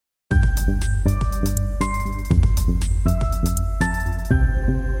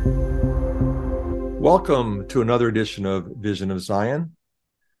Welcome to another edition of Vision of Zion.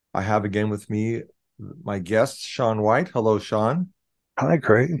 I have again with me my guest, Sean White. Hello, Sean. Hi,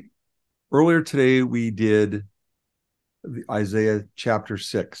 Craig. Earlier today, we did Isaiah chapter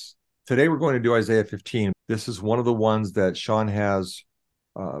 6. Today, we're going to do Isaiah 15. This is one of the ones that Sean has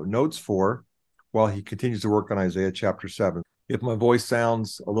notes for while he continues to work on Isaiah chapter 7. If my voice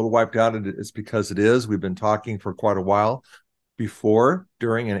sounds a little wiped out, it's because it is. We've been talking for quite a while. Before,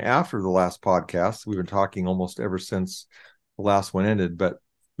 during, and after the last podcast. We've been talking almost ever since the last one ended, but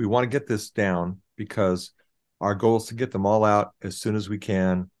we want to get this down because our goal is to get them all out as soon as we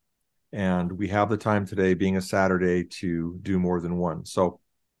can. And we have the time today, being a Saturday, to do more than one. So,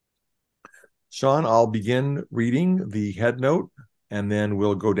 Sean, I'll begin reading the head note and then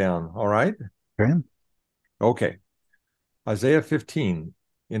we'll go down. All right? Okay. Isaiah 15,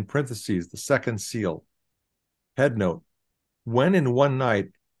 in parentheses, the second seal. Head note. When in one night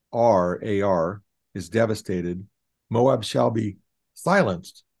Ar is devastated, Moab shall be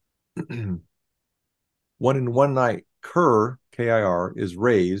silenced. When in one night Kir, Kir, is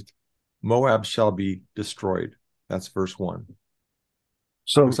raised, Moab shall be destroyed. That's verse 1.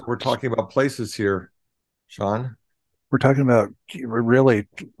 So Looks like we're talking about places here, Sean. we're talking about really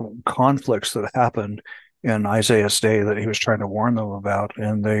conflicts that happened in Isaiah's day that he was trying to warn them about,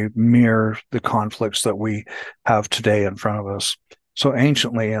 and they mirror the conflicts that we have today in front of us. So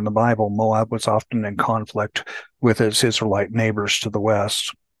anciently in the Bible, Moab was often in conflict with its Israelite neighbors to the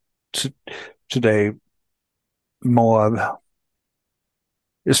west. Today, Moab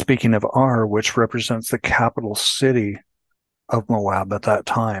is speaking of Ar, which represents the capital city of Moab at that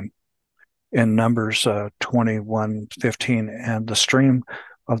time. In Numbers 21:15, and the stream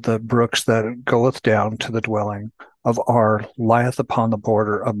of the brooks that goeth down to the dwelling of Ar lieth upon the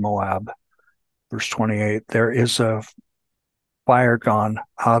border of Moab. Verse 28, there is a fire gone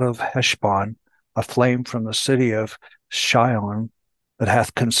out of Heshbon, a flame from the city of Shion that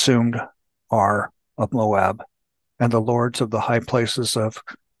hath consumed Ar of Moab, and the lords of the high places of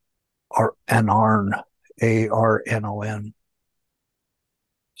Arnon, Arnon.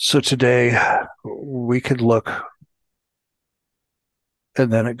 So today we could look,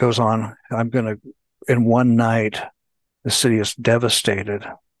 and then it goes on. In one night, the city is devastated,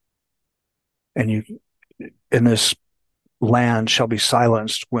 and this land shall be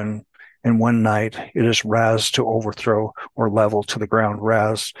silenced when in one night it is razed to overthrow or level to the ground.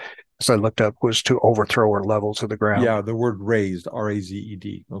 Razed, as I looked up, was to overthrow or level to the ground. Yeah, the word raised,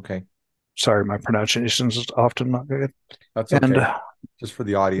 R-A-Z-E-D. Okay. Sorry, my pronunciation is often not good. That's okay. And just for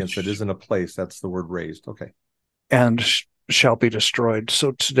the audience that isn't a place, that's the word raised. Okay. And shall be destroyed.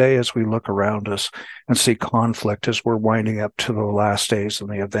 So today, as we look around us and see conflict as we're winding up to the last days and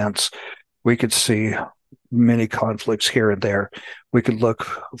the events, we could see many conflicts here and there. We could look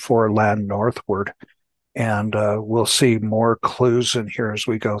for land northward, and we'll see more clues in here as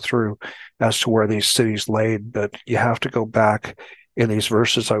we go through as to where these cities laid. But you have to go back in these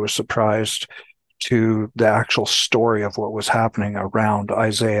verses. I was surprised to the actual story of what was happening around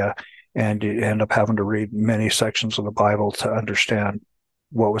Isaiah, and you end up having to read many sections of the Bible to understand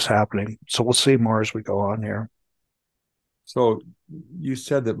what was happening. So we'll see more as we go on here. So you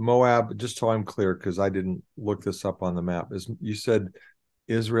said that Moab, just so I'm clear, because I didn't look this up on the map, you said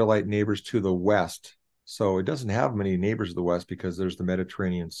Israelite neighbors to the west. So it doesn't have many neighbors to the west because there's the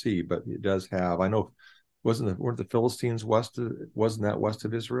Mediterranean Sea, but it does have, I know, weren't the Philistines wasn't that west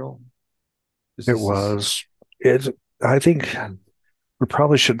of Israel? I think we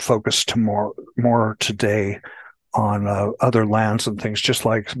probably should focus more today on other lands and things, just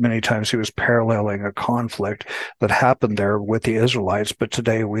like many times he was paralleling a conflict that happened there with the Israelites. But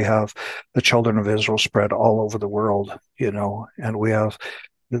today we have the children of Israel spread all over the world, and we have,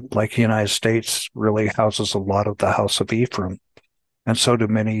 like the United States really houses a lot of the house of Ephraim. And so do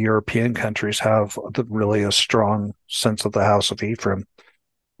many European countries have really a strong sense of the house of Ephraim.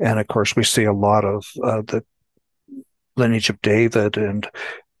 And of course, we see a lot of the lineage of David and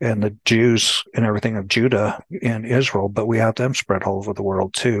the Jews and everything of Judah in Israel, but we have them spread all over the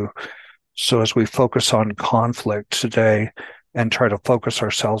world too. So as we focus on conflict today and try to focus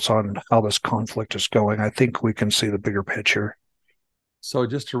ourselves on how this conflict is going, I think we can see the bigger picture. So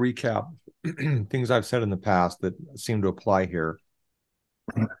just to recap things I've said in the past that seem to apply here.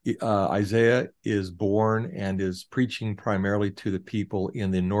 Isaiah is born and is preaching primarily to the people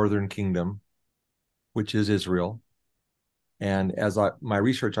in the northern kingdom, which is Israel. And as my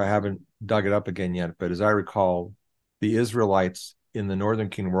research, I haven't dug it up again yet, but as I recall, the Israelites in the northern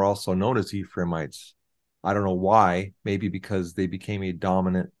kingdom were also known as Ephraimites. I don't know why, maybe because they became a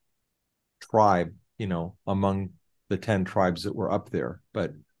dominant tribe, among the 10 tribes that were up there.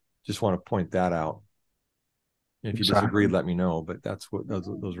 But just want to point that out. If you disagree, let me know. But that's what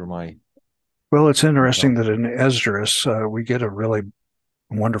those are my. Well, it's interesting that in Esdras, we get a really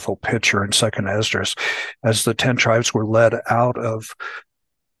wonderful picture in Second Esdras, as the 10 tribes were led out of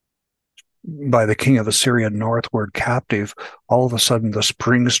by the king of Assyria northward captive. All of a sudden, the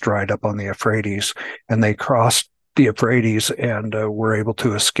springs dried up on the Euphrates, and they crossed the Euphrates and were able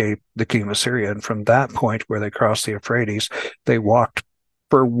to escape the king of Assyria. And from that point where they crossed the Euphrates, they walked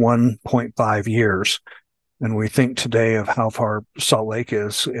for 1.5 years. And we think today of how far Salt Lake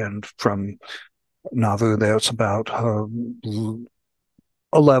is, and from Nauvoo, that's about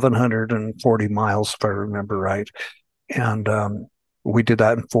 1,140 miles, if I remember right. And we did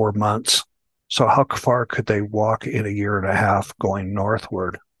that in 4 months. So how far could they walk in a year and a half going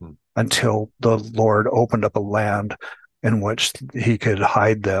northward until the Lord opened up a land in which he could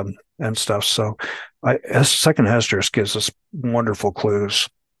hide them and stuff? So Second Esdras gives us wonderful clues.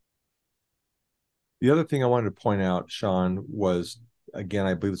 The other thing I wanted to point out, Sean, was, again,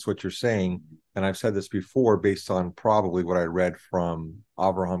 I believe it's what you're saying, and I've said this before based on probably what I read from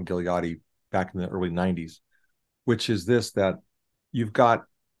Avraham Gileadi back in the early 90s, which is this, that you've got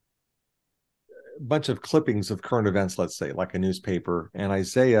a bunch of clippings of current events, let's say, like a newspaper, and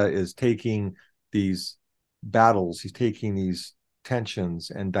Isaiah is taking these battles, he's taking these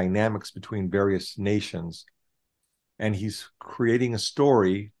tensions and dynamics between various nations, and he's creating a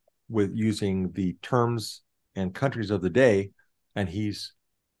story with using the terms and countries of the day, and he's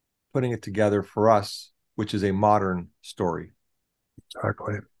putting it together for us, which is a modern story.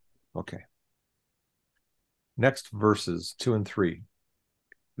 Exactly. Okay. Next verses 2 and 3.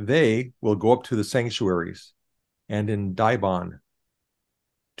 They will go up to the sanctuaries, and in Dibon,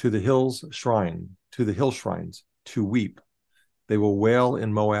 to the hill shrines, to weep. They will wail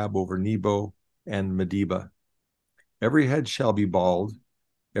in Moab over Nebo and Medeba. Every head shall be bald,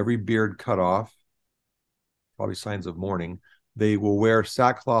 every beard cut off, probably signs of mourning. They will wear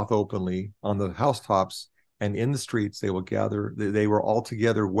sackcloth openly on the housetops, and in the streets they will all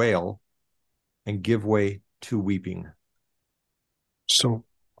together wail and give way to weeping. So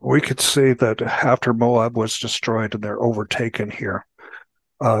we could say that after Moab was destroyed and they're overtaken here,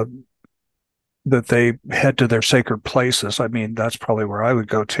 that they head to their sacred places. I mean, that's probably where I would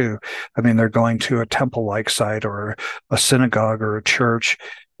go too. I mean, they're going to a temple-like site or a synagogue or a church,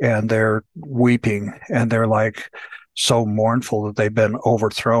 and they're weeping, and they're like so mournful that they've been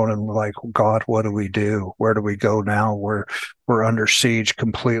overthrown, and like, God, what do we do? Where do we go now? We're under siege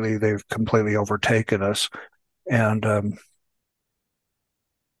completely. They've completely overtaken us. And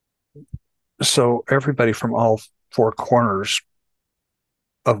so everybody from all four corners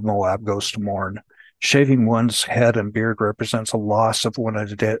of Moab goes to mourn. Shaving one's head and beard represents a loss of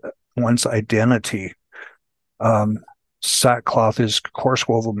one's identity. Sackcloth is coarse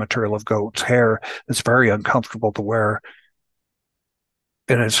woven material of goat's hair. It's very uncomfortable to wear,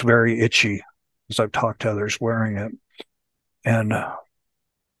 and it's very itchy, as I've talked to others wearing it. And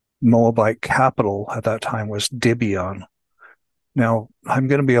Moabite capital at that time was Gibeon. Now, I'm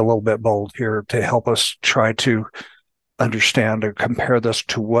going to be a little bit bold here to help us try to understand or compare this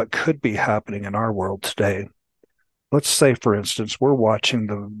to what could be happening in our world today. Let's say, for instance, we're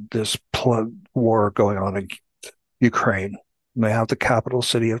watching this war going on in Ukraine. They have the capital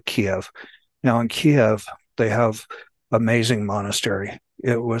city of Kiev. Now, in Kiev, they have amazing monastery.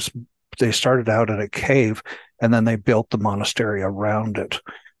 They started out in a cave, and then they built the monastery around it.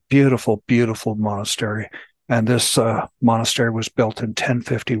 Beautiful, beautiful monastery. And this monastery was built in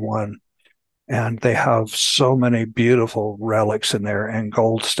 1051. And they have so many beautiful relics in there and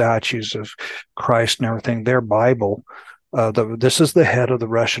gold statues of Christ and everything. Their Bible, this is the head of the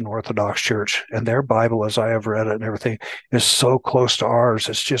Russian Orthodox Church, and their Bible, as I have read it and everything, is so close to ours.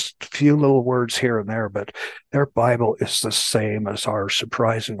 It's just a few little words here and there, but their Bible is the same as ours,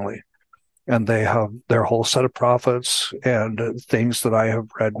 surprisingly. And they have their whole set of prophets and things that I have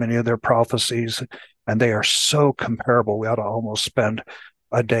read, many of their prophecies, and they are so comparable. We ought to almost spend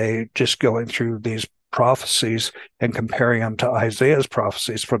a day just going through these prophecies and comparing them to Isaiah's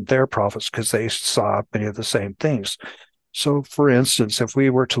prophecies from their prophets, because they saw many of the same things. So, for instance, if we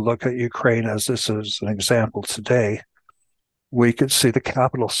were to look at Ukraine as this is an example today, we could see the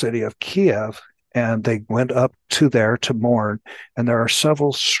capital city of Kiev, and they went up to there to mourn. And there are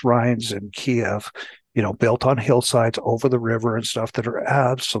several shrines in Kiev, built on hillsides over the river and stuff, that are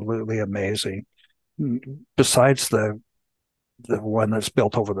absolutely amazing. Besides the one that's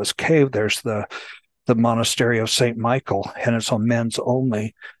built over this cave, there's the monastery of St. Michael, and it's on men's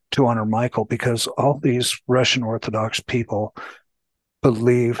only to honor Michael, because all these Russian Orthodox people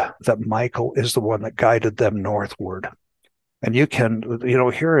believe that Michael is the one that guided them northward. And you can,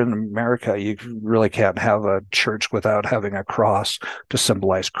 here in America, you really can't have a church without having a cross to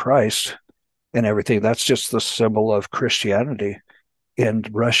symbolize Christ and everything. That's just the symbol of Christianity. In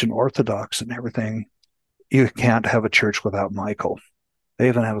Russian Orthodox and everything, you can't have a church without Michael. They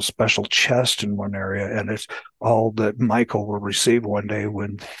even have a special chest in one area, and it's all that Michael will receive one day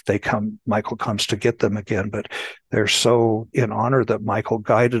when Michael comes to get them again. But they're so in honor that Michael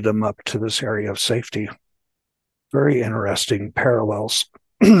guided them up to this area of safety. Very interesting parallels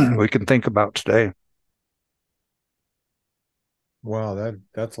we can think about today. Wow,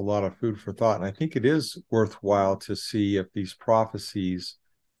 that's a lot of food for thought. And I think it is worthwhile to see if these prophecies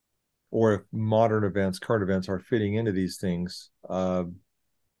or if modern events, current events are fitting into these things.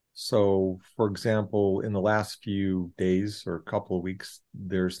 So, for example, in the last few days or a couple of weeks,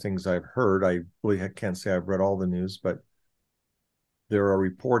 there's things I've heard. I really can't say I've read all the news, but there are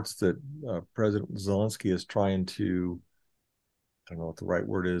reports that President Zelensky is trying to, I don't know what the right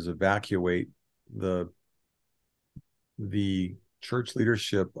word is, evacuate the church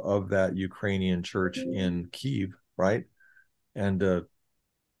leadership of that Ukrainian church in Kyiv, right? And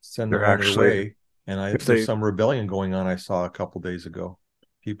send them on their way. And there's some rebellion going on I saw a couple days ago.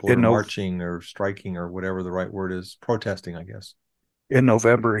 People are marching or striking or whatever the right word is, protesting, I guess. In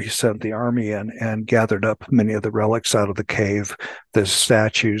November, he sent the army in and gathered up many of the relics out of the cave, the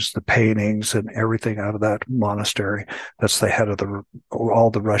statues, the paintings, and everything out of that monastery. That's the head of all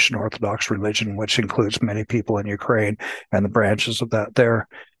the Russian Orthodox religion, which includes many people in Ukraine and the branches of that there.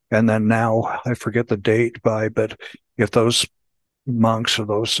 And then now, I forget the date but if those monks or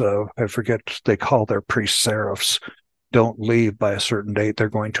those, I forget, they call their priests seraphs, don't leave by a certain date, they're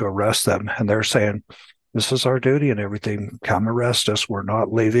going to arrest them. And they're saying, this is our duty and everything. Come arrest us. We're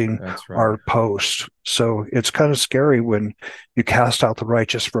not leaving our post. So it's kind of scary when you cast out the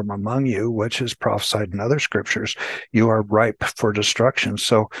righteous from among you, which is prophesied in other scriptures. You are ripe for destruction.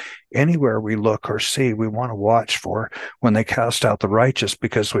 So anywhere we look or see, we want to watch for when they cast out the righteous,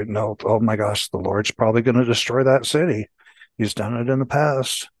 because we know, oh my gosh, the Lord's probably going to destroy that city. He's done it in the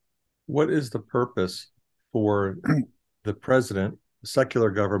past. What is the purpose for the president, the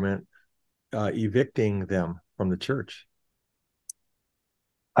secular government, evicting them from the church?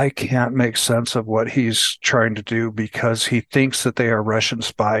 I can't make sense of what he's trying to do, because he thinks that they are Russian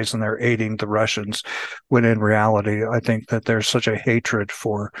spies and they're aiding the Russians, when in reality, I think that there's such a hatred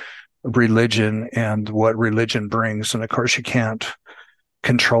for religion and what religion brings. And of course, you can't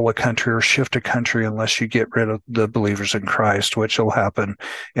control a country or shift a country unless you get rid of the believers in Christ, which will happen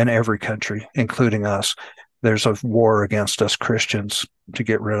in every country, including us. There's a war against us Christians to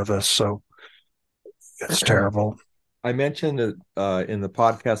get rid of us. So it's terrible. I mentioned in the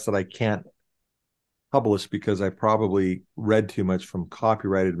podcast that I can't publish because I probably read too much from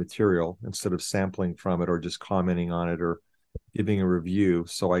copyrighted material instead of sampling from it or just commenting on it or giving a review.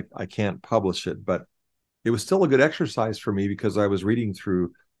 So I can't publish it, but it was still a good exercise for me because I was reading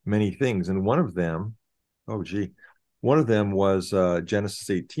through many things. And one of them was Genesis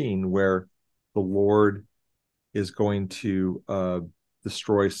 18, where the Lord is going to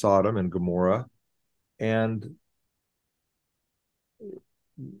destroy Sodom and Gomorrah. And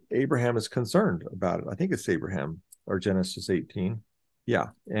Abraham is concerned about it. I think it's Abraham or Genesis 18. Yeah.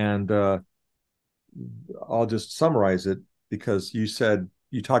 And I'll just summarize it because you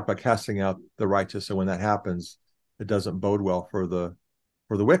talked about casting out the righteous. And when that happens, it doesn't bode well for the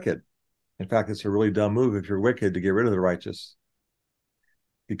wicked. In fact, it's a really dumb move if you're wicked to get rid of the righteous.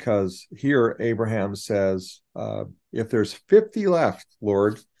 Because here Abraham says, if there's 50 left,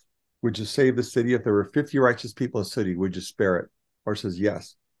 Lord, would you save the city? If there were 50 righteous people in the city, would you spare it? Or says,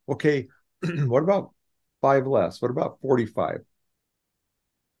 yes. Okay, what about 5 less? What about 45?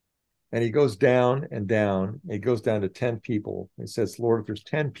 And he goes down and down. He goes down to 10 people. He says, Lord, if there's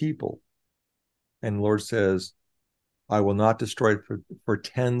 10 people, and the Lord says, I will not destroy it for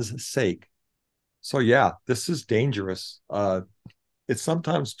 10's sake. So yeah, this is dangerous. It's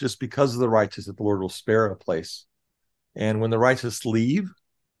sometimes just because of the righteous that the Lord will spare a place. And when the righteous leave,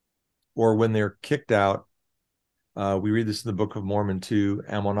 or when they're kicked out, we read this in the Book of Mormon too,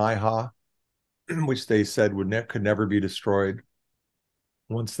 Ammonihah, which they said could never be destroyed.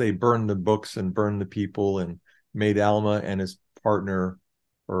 Once they burned the books and burned the people and made Alma and his partner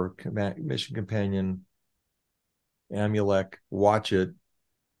or mission companion Amulek watch it,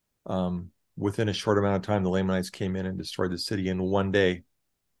 within a short amount of time, the Lamanites came in and destroyed the city in one day.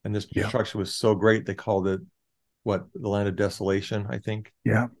 And this destruction was so great, they called it the land of desolation, I think.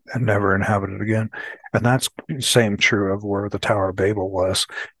 Yeah, and never inhabited again. And that's same true of where the Tower of Babel was.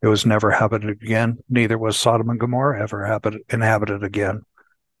 It was never inhabited again. Neither was Sodom and Gomorrah ever inhabited again.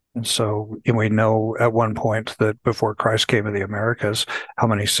 And so and we know at one point that before Christ came to the Americas, how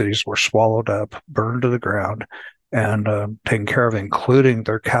many cities were swallowed up, burned to the ground, and taken care of, including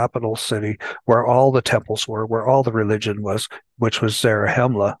their capital city, where all the temples were, where all the religion was, which was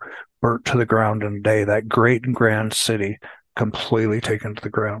Zarahemla, burnt to the ground in a day. That great and grand city completely taken to the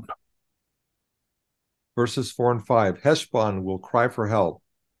ground. Verses 4 and 5. Heshbon will cry for help,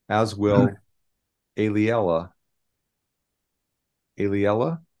 as will Eliela.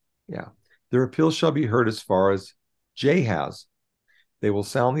 Eliela? Yeah. Their appeal shall be heard as far as Jahaz. They will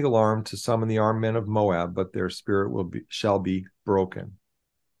sound the alarm to summon the armed men of Moab, but their spirit shall be broken.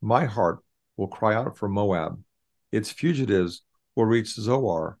 My heart will cry out for Moab. Its fugitives will reach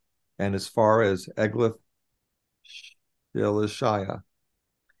Zoar, and as far as Eglath Shelishah.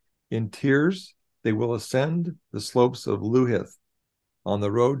 In tears, they will ascend the slopes of Luhith. On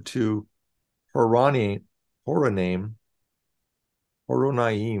the road to Horonaim,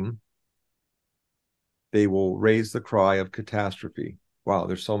 they will raise the cry of catastrophe. Wow,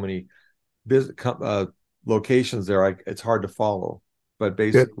 there's so many locations there. It's hard to follow. But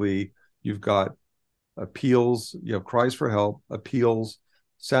basically, you've got appeals, you have cries for help, appeals,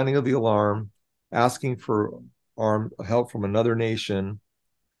 sounding of the alarm, asking for help from another nation,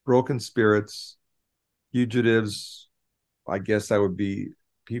 broken spirits, fugitives. I guess that would be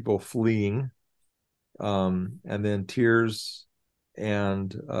people fleeing, and then tears and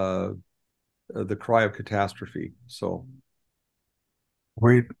the cry of catastrophe. So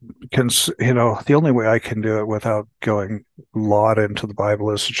we can, the only way I can do it without going a lot into the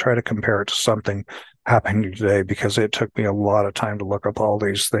Bible is to try to compare it to something happening today, because it took me a lot of time to look up all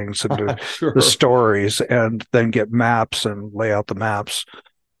these things and do sure. the stories and then get maps and lay out the maps.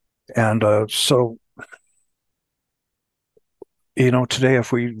 And so, today,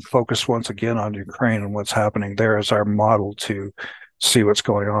 if we focus once again on Ukraine and what's happening there as our model to see what's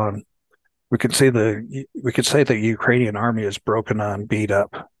going on, we could say the Ukrainian army is broken and beat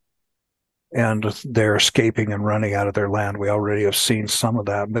up, and they're escaping and running out of their land. We already have seen some of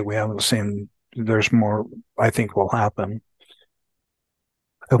that, but we haven't seen. There's more, I think, will happen.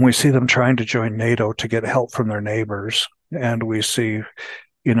 And we see them trying to join NATO to get help from their neighbors. And we see,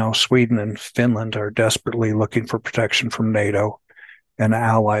 Sweden and Finland are desperately looking for protection from NATO and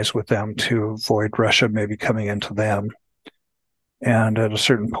allies with them to avoid Russia maybe coming into them. And at a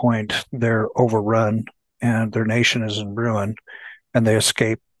certain point, they're overrun and their nation is in ruin, and they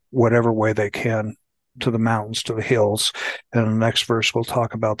escape whatever way they can to the mountains, to the hills. And in the next verse, we'll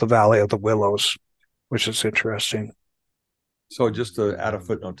talk about the Valley of the Willows, which is interesting. So just to add a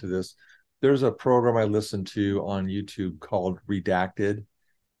footnote to this, there's a program I listen to on YouTube called Redacted.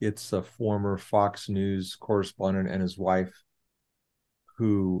 It's a former Fox News correspondent and his wife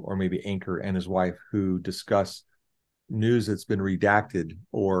or maybe anchor and his wife, who discuss news that's been redacted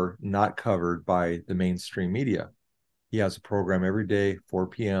or not covered by the mainstream media. He has a program every day, 4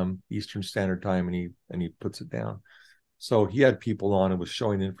 p.m. Eastern Standard Time, and he puts it down. So he had people on and was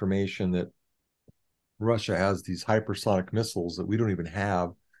showing information that Russia has these hypersonic missiles that we don't even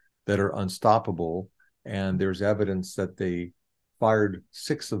have, that are unstoppable. And there's evidence that they fired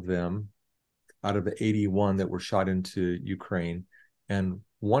 6 of them out of the 81 that were shot into Ukraine. And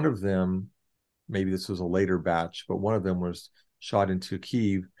one of them, maybe this was a later batch, but one of them was shot into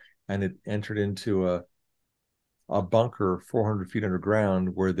Kyiv, and it entered into a bunker 400 feet underground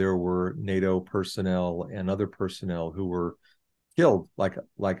where there were NATO personnel and other personnel who were killed, like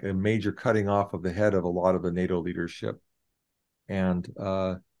a major cutting off of the head of a lot of the NATO leadership. And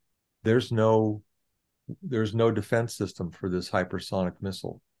there's no defense system for this hypersonic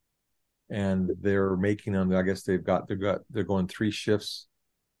missile, and they're making them. I guess they're going 3 shifts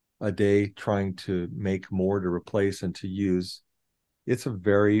a day trying to make more to replace and to use. It's a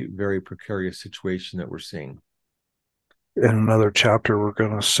very, very precarious situation that we're seeing. In another chapter, we're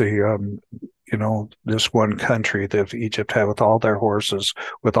going to see, this one country that Egypt had, with all their horses,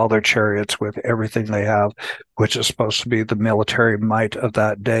 with all their chariots, with everything they have, which is supposed to be the military might of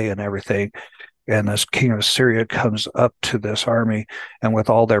that day and everything. And this king of Syria comes up to this army, and with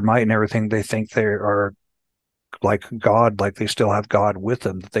all their might and everything, they think they are like God, like they still have God with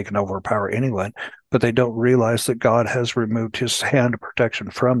them, that they can overpower anyone. But they don't realize that God has removed his hand of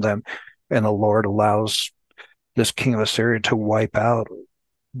protection from them, and the Lord allows this king of Assyria to wipe out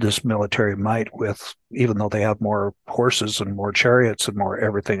this military might, with, even though they have more horses and more chariots and more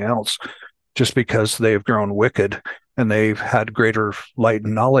everything else, just because they've grown wicked and they've had greater light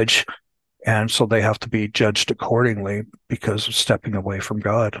and knowledge And so they have to be judged accordingly because of stepping away from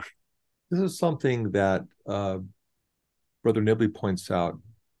God. This is something that Brother Nibley points out,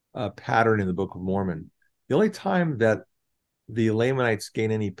 a pattern in the Book of Mormon. The only time that the Lamanites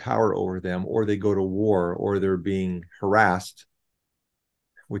gain any power over them, or they go to war, or they're being harassed,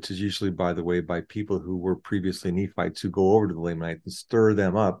 which is usually, by the way, by people who were previously Nephites who go over to the Lamanites and stir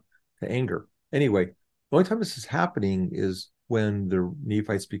them up to anger. Anyway, the only time this is happening is when the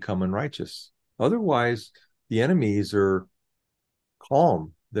Nephites become unrighteous. Otherwise, the enemies are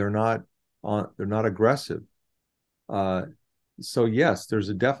calm. They're not aggressive. So yes, there's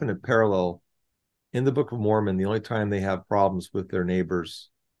a definite parallel in the Book of Mormon. The only time they have problems with their neighbors,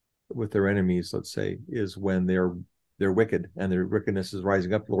 with their enemies, let's say, is when they're wicked and their wickedness is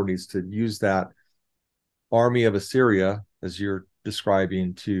rising up. The Lord needs to use that army of Assyria, as you're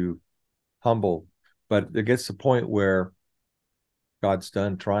describing, to humble. But it gets to the point where God's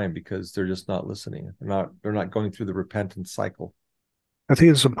done trying because they're just not listening. They're not going through the repentance cycle. I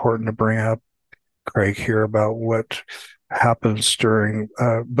think it's important to bring up, Craig, here about what happens during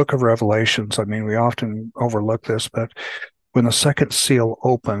Book of Revelations. I mean, we often overlook this, but when the second seal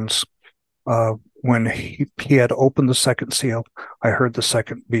opens, when he had opened the second seal, I heard the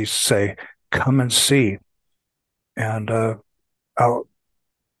second beast say, "Come and see." And out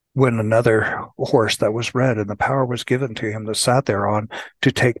went another horse that was red, and the power was given to him that sat thereon to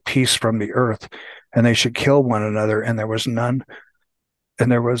take peace from the earth, and they should kill one another, and there was none,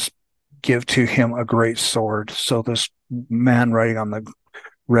 and there was give to him a great sword. So this man riding on the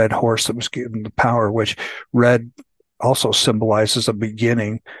red horse that was given the power, which red also symbolizes a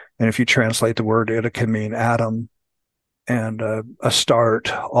beginning. And if you translate the word, it can mean Adam and a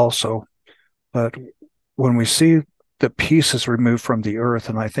start also. But when we see the peace is removed from the earth,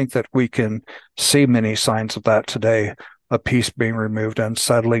 and I think that we can see many signs of that today, a peace being removed,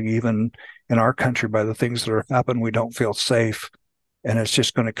 unsettling even in our country by the things that are happening. We don't feel safe, and it's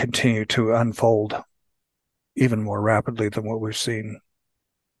just going to continue to unfold even more rapidly than what we've seen.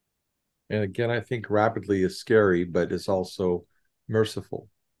 And again, I think rapidly is scary, but it's also merciful.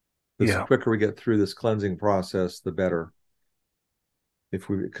 The quicker we get through this cleansing process, the better. If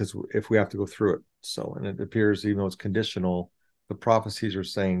we have to go through it. So, and it appears, even though it's conditional, the prophecies are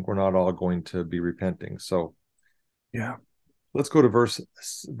saying we're not all going to be repenting. So, yeah, let's go to verses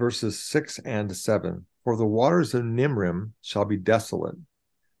 6 and 7. For the waters of Nimrim shall be desolate,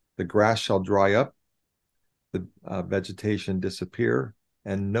 the grass shall dry up, the vegetation disappear,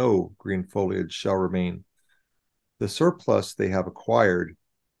 and no green foliage shall remain. The surplus they have acquired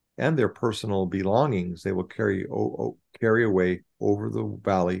and their personal belongings they will carry away over the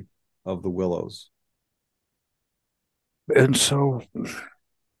valley of the willows. And so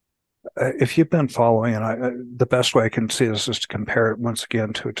if you've been following, and the best way I can see this is to compare it once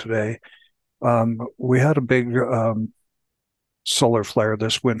again to today. We had a big solar flare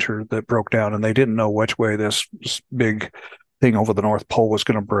this winter that broke down, and they didn't know which way this big thing over the North Pole was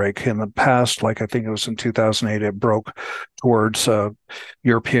going to break. In the past, like I think it was in 2008, it broke towards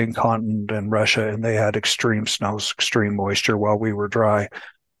European continent and Russia, and they had extreme snows, extreme moisture while we were dry.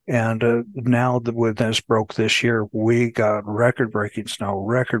 And now that when this broke this year, we got record-breaking snow,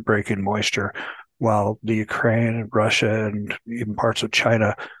 record-breaking moisture, while the Ukraine and Russia and even parts of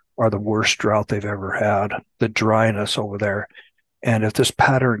China are the worst drought they've ever had, the dryness over there. And if this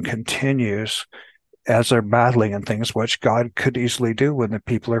pattern continues, as they're battling and things, which God could easily do when the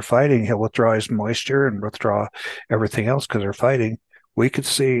people are fighting, he'll withdraw his moisture and withdraw everything else because they're fighting. We could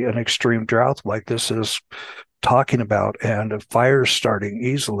see an extreme drought like this is talking about, and fires starting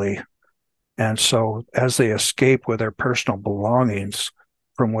easily. And so as they escape with their personal belongings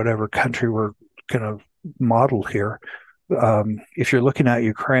from whatever country we're going to model here, if you're looking at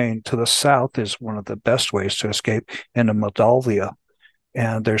Ukraine, to the south is one of the best ways to escape into Moldavia.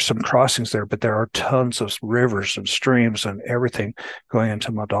 And there's some crossings there, but there are tons of rivers and streams and everything going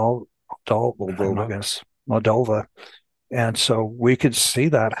into Moldova. And so we could see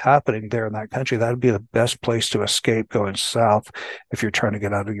that happening there in that country. That would be the best place to escape going south if you're trying to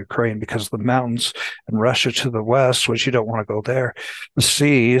get out of Ukraine, because the mountains and Russia to the west, which you don't want to go there, the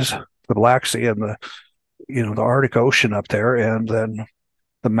seas, the Black Sea and the Arctic Ocean up there, and then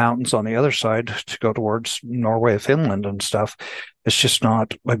the mountains on the other side to go towards Norway, Finland and stuff. It's just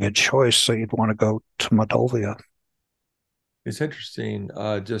not a good choice. So you'd want to go to Moldavia. It's interesting.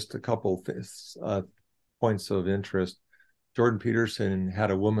 Just a couple points of interest. Jordan Peterson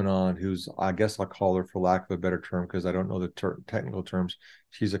had a woman on who's, I guess I'll call her, for lack of a better term, because I don't know the technical terms.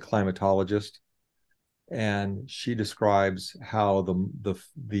 She's a climatologist, and she describes how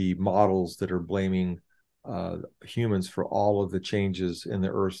the models that are blaming humans for all of the changes in the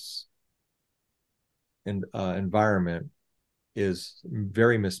Earth's environment is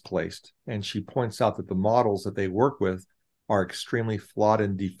very misplaced. And she points out that the models that they work with are extremely flawed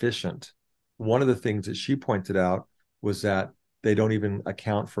and deficient. One of the things that she pointed out was that they don't even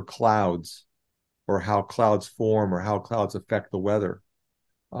account for clouds or how clouds form or how clouds affect the weather.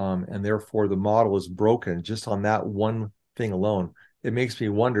 And therefore, the model is broken just on that one thing alone. It makes me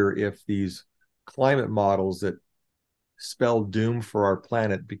wonder if these climate models that spell doom for our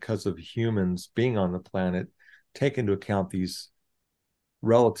planet because of humans being on the planet take into account these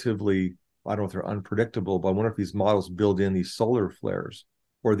relatively, I don't know if they're unpredictable, but I wonder if these models build in these solar flares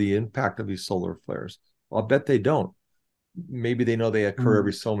or the impact of these solar flares. I'll bet they don't. Maybe they know they occur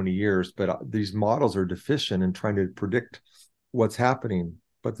every so many years, but these models are deficient in trying to predict what's happening.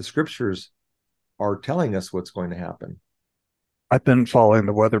 But the scriptures are telling us what's going to happen. I've been following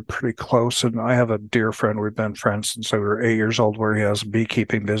the weather pretty close, and I have a dear friend. We've been friends since I was 8 years old, where he has a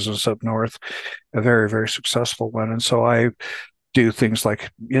beekeeping business up north, a very, very successful one. And so I do things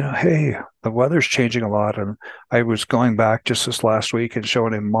like, hey, the weather's changing a lot. And I was going back just this last week and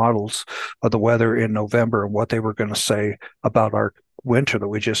showing him models of the weather in November and what they were going to say about our winter that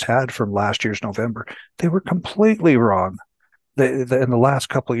we just had from last year's November. They were completely wrong. In the last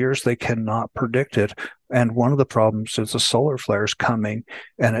couple of years, they cannot predict it. And one of the problems is the solar flares coming,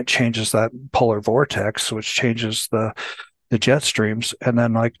 and it changes that polar vortex, which changes the jet streams. And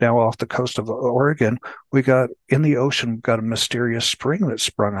then, like now off the coast of Oregon, we got in the ocean, got a mysterious spring that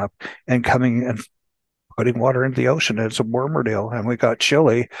sprung up and coming and putting water into the ocean. It's a Wormerdale. And we got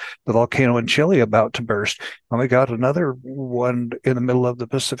Chile, the volcano in Chile, about to burst. And we got another one in the middle of the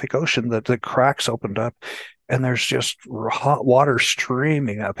Pacific Ocean that the cracks opened up. And there's just hot water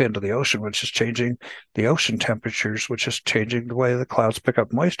streaming up into the ocean, which is changing the ocean temperatures, which is changing the way the clouds pick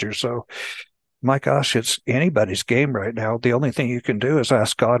up moisture. So, my gosh, it's anybody's game right now. The only thing you can do is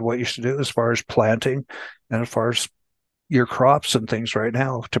ask God what you should do as far as planting and as far as your crops and things right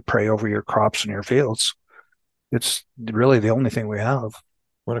now, to pray over your crops and your fields. It's really the only thing we have.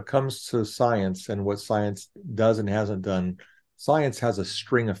 When it comes to science and what science does and hasn't done, science has a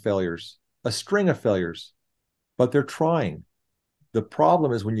string of failures, but they're trying. The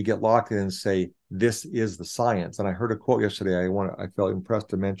problem is when you get locked in and say, this is the science. And I heard a quote yesterday. I felt impressed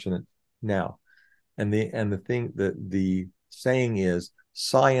to mention it now. And the saying is,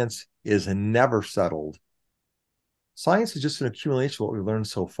 science is never settled. Science is just an accumulation of what we've learned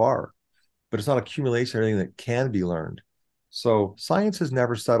so far, but it's not accumulation of everything that can be learned. So science is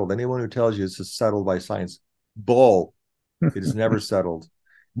never settled. Anyone who tells you this is settled by science, bull. It is never settled.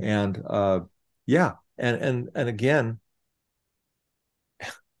 And yeah, and again,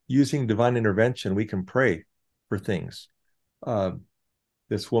 using divine intervention, we can pray for things.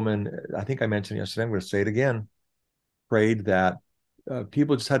 This woman, I think I mentioned yesterday, I'm going to say it again, prayed that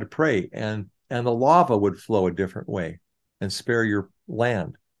people just had to pray and the lava would flow a different way and spare your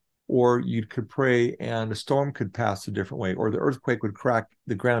land. Or you could pray and a storm could pass a different way, or the earthquake would crack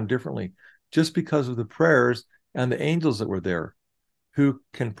the ground differently, just because of the prayers and the angels that were there who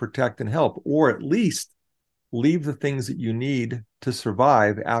can protect and help, or at least leave the things that you need to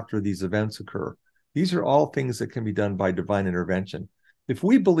survive after these events occur. These are all things that can be done by divine intervention. If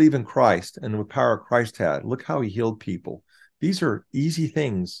we believe in Christ and the power Christ had, look how he healed people. These are easy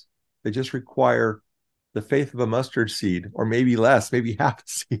things that just require the faith of a mustard seed, or maybe less, maybe half a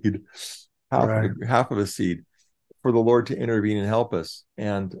seed, half of a seed, for the Lord to intervene and help us.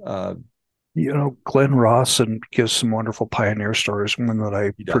 And Glenn Rawson gives some wonderful pioneer stories. One that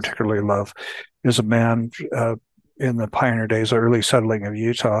I particularly love is a man in the pioneer days, early settling of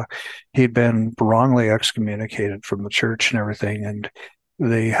Utah. He'd been wrongly excommunicated from the church and everything, and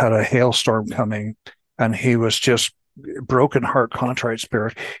they had a hailstorm coming, and he was just broken heart, contrite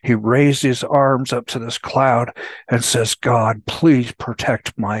spirit. He raised his arms up to this cloud and says, God, please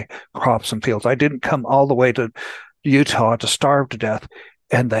protect my crops and fields. I didn't come all the way to Utah to starve to death.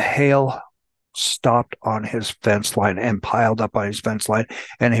 And the hail stopped on his fence line and piled up on his fence line.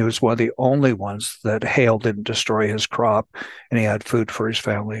 And he was one of the only ones that hail didn't destroy his crop, and he had food for his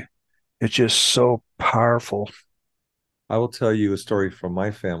family. It's just so powerful. I will tell you a story from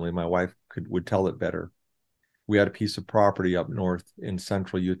my family. My wife would tell it better. We had a piece of property up north in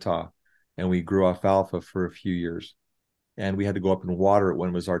central Utah, and we grew alfalfa for a few years. And we had to go up and water it when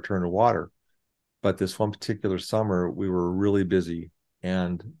it was our turn to water. But this one particular summer, we were really busy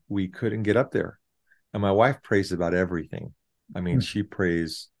and we couldn't get up there. And my wife prays about everything. I mean, she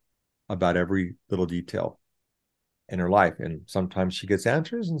prays about every little detail in her life. And sometimes she gets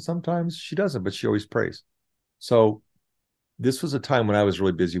answers and sometimes she doesn't, but she always prays. So this was a time when I was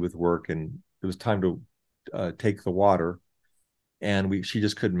really busy with work, and it was time to take the water, and she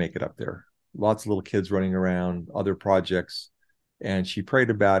just couldn't make it up there. lots of little kids running around, other projects. And she prayed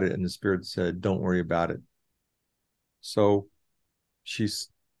about it, and the Spirit said, don't worry about it. So she's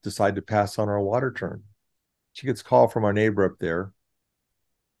decided to pass on our water turn. She gets a call from our neighbor up there,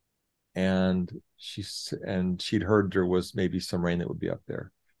 and she'd heard there was maybe some rain that would be up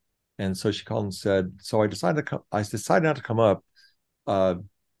there. And so she called and said, so I decided not to come up.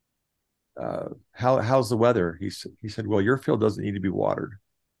 How's the weather? He said, well, your field doesn't need to be watered.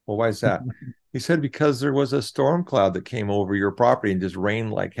 Well, why is that? He said, because there was a storm cloud that came over your property and just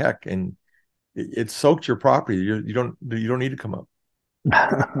rained like heck, and it soaked your property. You don't need to come up.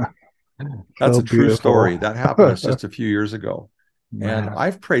 That's a true story. That happened just a few years ago. Man. And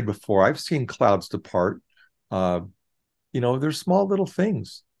I've prayed before. I've seen clouds depart. There's small little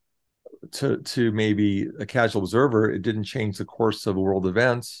things. To maybe a casual observer, it didn't change the course of world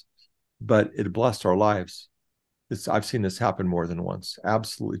events, but it blessed our lives. I've seen this happen more than once.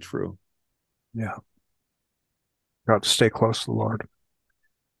 Absolutely true. Yeah. Got to stay close to the Lord.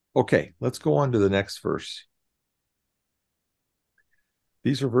 Okay, let's go on to the next verse.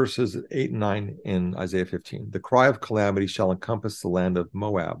 These are verses 8 and 9 in Isaiah 15. The cry of calamity shall encompass the land of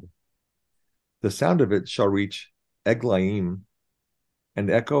Moab. The sound of it shall reach Eglaim and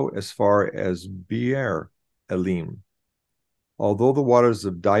echo as far as Beer Elim. Although the waters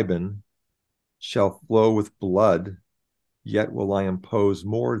of Dibon shall flow with blood, yet will I impose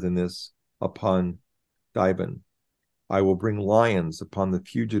more than this upon Dibon. I will bring lions upon the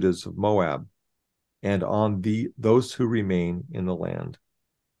fugitives of Moab and on those who remain in the land.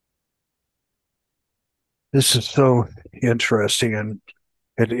 This is so interesting, and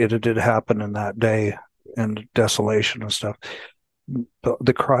it did happen in that day, and desolation and stuff.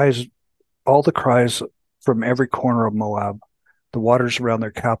 The cries, all the cries from every corner of Moab, the waters around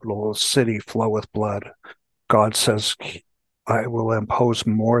their capital city flow with blood. God says, I will impose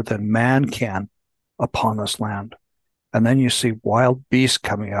more than man can upon this land. And then you see wild beasts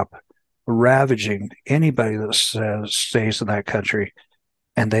coming up, ravaging anybody that stays in that country,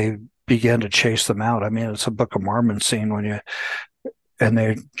 and they begin to chase them out. I mean, it's a Book of Mormon scene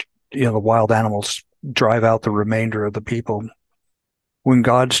the wild animals drive out the remainder of the people. When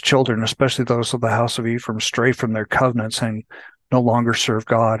God's children, especially those of the house of Ephraim, stray from their covenants and no longer serve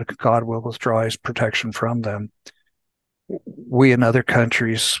God, God will withdraw his protection from them. We in other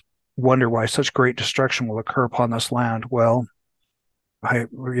countries wonder why such great destruction will occur upon this land. Well,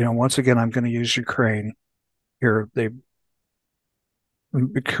 once again, I'm going to use Ukraine here.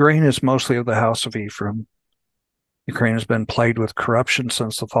 Ukraine is mostly of the house of Ephraim. Ukraine has been plagued with corruption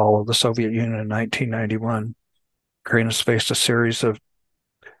since the fall of the Soviet Union in 1991. Ukraine has faced a series of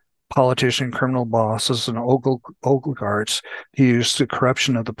politician, criminal bosses, and oligarchs who used the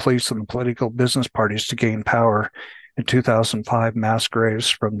corruption of the police and the political business parties to gain power. In 2005, mass graves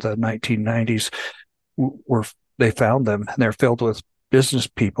from the 1990s they found them, and they're filled with business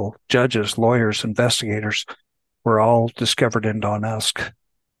people, judges, lawyers, investigators, were all discovered in Donetsk.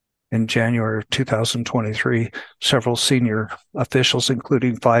 In January of 2023, several senior officials,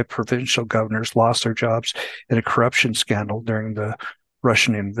 including 5 provincial governors, lost their jobs in a corruption scandal during the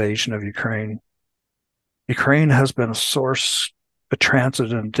Russian invasion of Ukraine. Ukraine has been a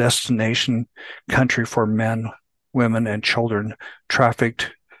transit and destination country for men, women, and children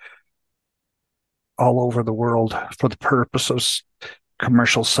trafficked all over the world for the purpose of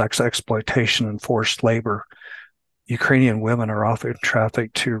commercial sex exploitation and forced labor. Ukrainian women are often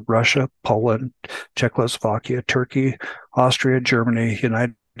trafficked to Russia, Poland, Czechoslovakia, Turkey, Austria, Germany,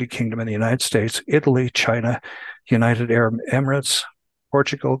 United Kingdom, and the United States, Italy, China, United Arab Emirates,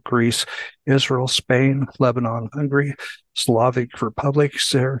 Portugal, Greece, Israel, Spain, Lebanon, Hungary, Slavic Republic,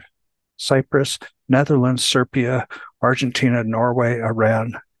 Cyprus, Netherlands, Serbia, Argentina, Norway,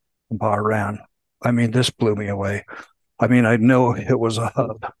 Iran, and Bahrain. I mean, this blew me away. I mean, I know it was a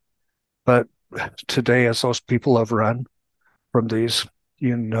hub, but today, as those people have run from these,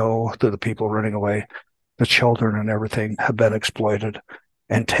 that the people running away, the children and everything, have been exploited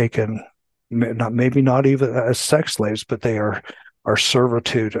and taken, maybe not even as sex slaves, but they are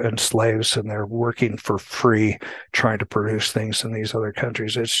servitude and slaves, and they're working for free, trying to produce things in these other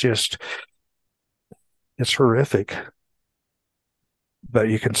countries. It's horrific. But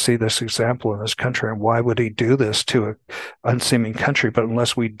you can see this example in this country. And why would he do this to an unseeming country? But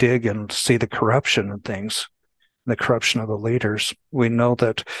unless we dig and see the corruption and things, the corruption of the leaders, we know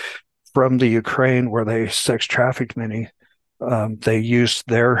that from the Ukraine, where they sex trafficked many, they used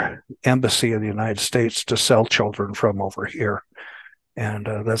their embassy in the United States to sell children from over here. And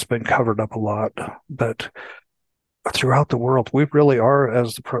that's been covered up a lot. But throughout the world, we really are,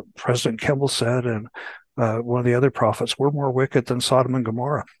 as the President Kimball said, and one of the other prophets, we're more wicked than Sodom and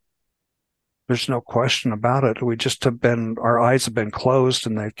Gomorrah. There's no question about it. We just have been, our eyes have been closed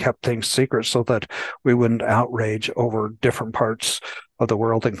and they've kept things secret so that we wouldn't outrage over different parts of the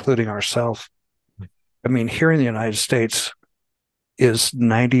world, including ourselves. I mean, here in the United States is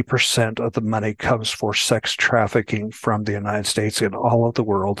 90% of the money comes for sex trafficking from the United States. In all of the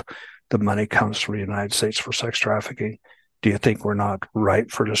world, the money comes from the United States for sex trafficking. Do you think we're not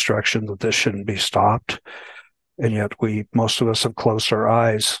ripe for destruction, that this shouldn't be stopped? And yet most of us have closed our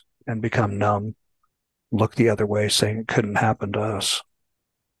eyes and become numb, look the other way, saying it couldn't happen to us.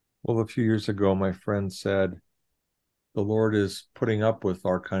 Well, a few years ago, my friend said, the Lord is putting up with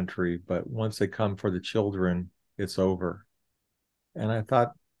our country, but once they come for the children, it's over. And I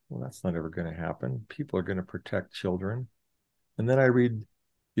thought, well, that's not ever going to happen. People are going to protect children. And then I read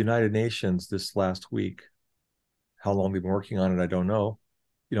United Nations this last week. How long they've been working on it, I don't know.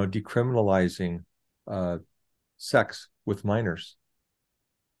 Decriminalizing sex with minors.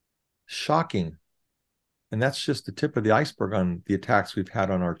 Shocking. And that's just the tip of the iceberg on the attacks we've had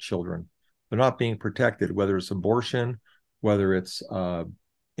on our children. They're not being protected, whether it's abortion, whether it's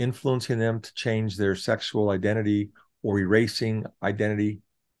influencing them to change their sexual identity or erasing identity,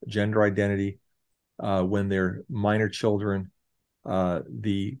 gender identity, when they're minor children.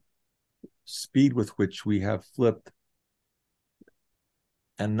 The speed with which we have flipped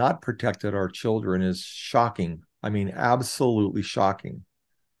and not protected our children is shocking. I mean, absolutely shocking.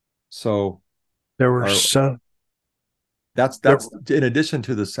 So there were that's in addition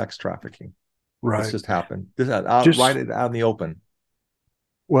to the sex trafficking. Right. This just happened. This right out in the open.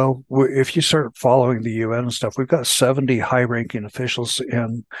 Well, if you start following the UN and stuff, we've got 70 high-ranking officials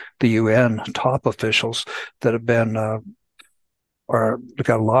in the UN, top officials, that have been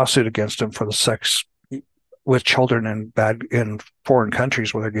got a lawsuit against them for the sex with children in foreign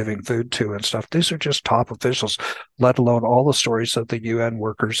countries where they're giving food to and stuff. These are just top officials, let alone all the stories of the UN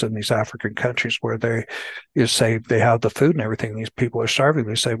workers in these African countries where you say they have the food and everything. These people are starving.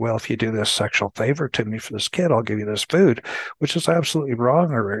 They say, well, if you do this sexual favor to me for this kid, I'll give you this food, which is absolutely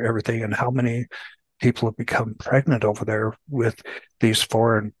wrong or everything. And how many people have become pregnant over there with these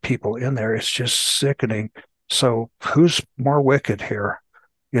foreign people in there? It's just sickening. So who's more wicked here?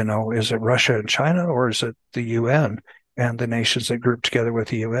 Is it Russia and China, or is it the UN and the nations that group together with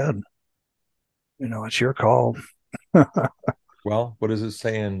the UN? It's your call. Well, what does it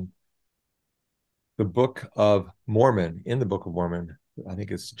say in the Book of Mormon? In the Book of Mormon, I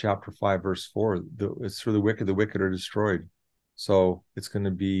think it's chapter 5, verse 4. It's for the wicked are destroyed. So it's going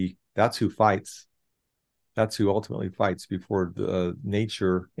to be, that's who fights. That's who ultimately fights before the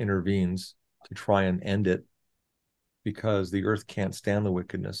nature intervenes to try and end it, because the earth can't stand the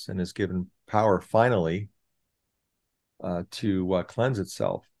wickedness and is given power finally to cleanse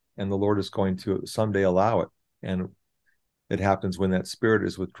itself. And the Lord is going to someday allow it. And it happens when that spirit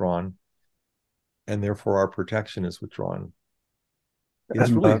is withdrawn, and therefore our protection is withdrawn.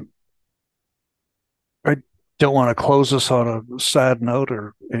 It's really... I don't want to close this on a sad note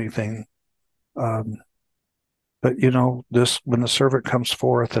or anything. But when the servant comes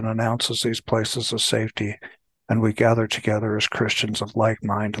forth and announces these places of safety, and we gather together as Christians of like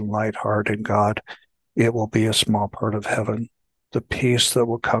mind and light heart in God, it will be a small part of heaven. The peace that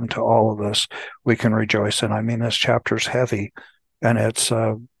will come to all of us, we can rejoice in. I mean, this chapter's heavy, and it's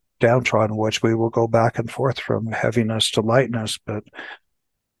downtrodden, which we will go back and forth from heaviness to lightness. But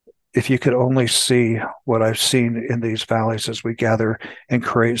if you could only see what I've seen in these valleys as we gather and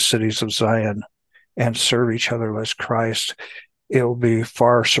create cities of Zion and serve each other as Christ, it will be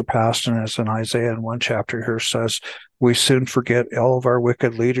far surpassed. And as in Isaiah in one chapter here says, we soon forget all of our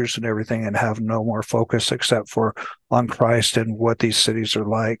wicked leaders and everything and have no more focus except for on Christ and what these cities are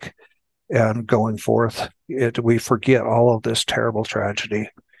like. And going forth, we forget all of this terrible tragedy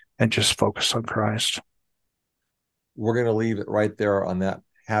and just focus on Christ. We're going to leave it right there on that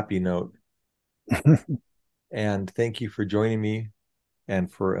happy note. And thank you for joining me and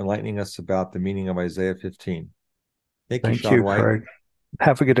for enlightening us about the meaning of Isaiah 15. Thank you, Sean White. Craig.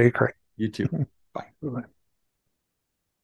 Have a good day, Craig. You too. Bye. Bye.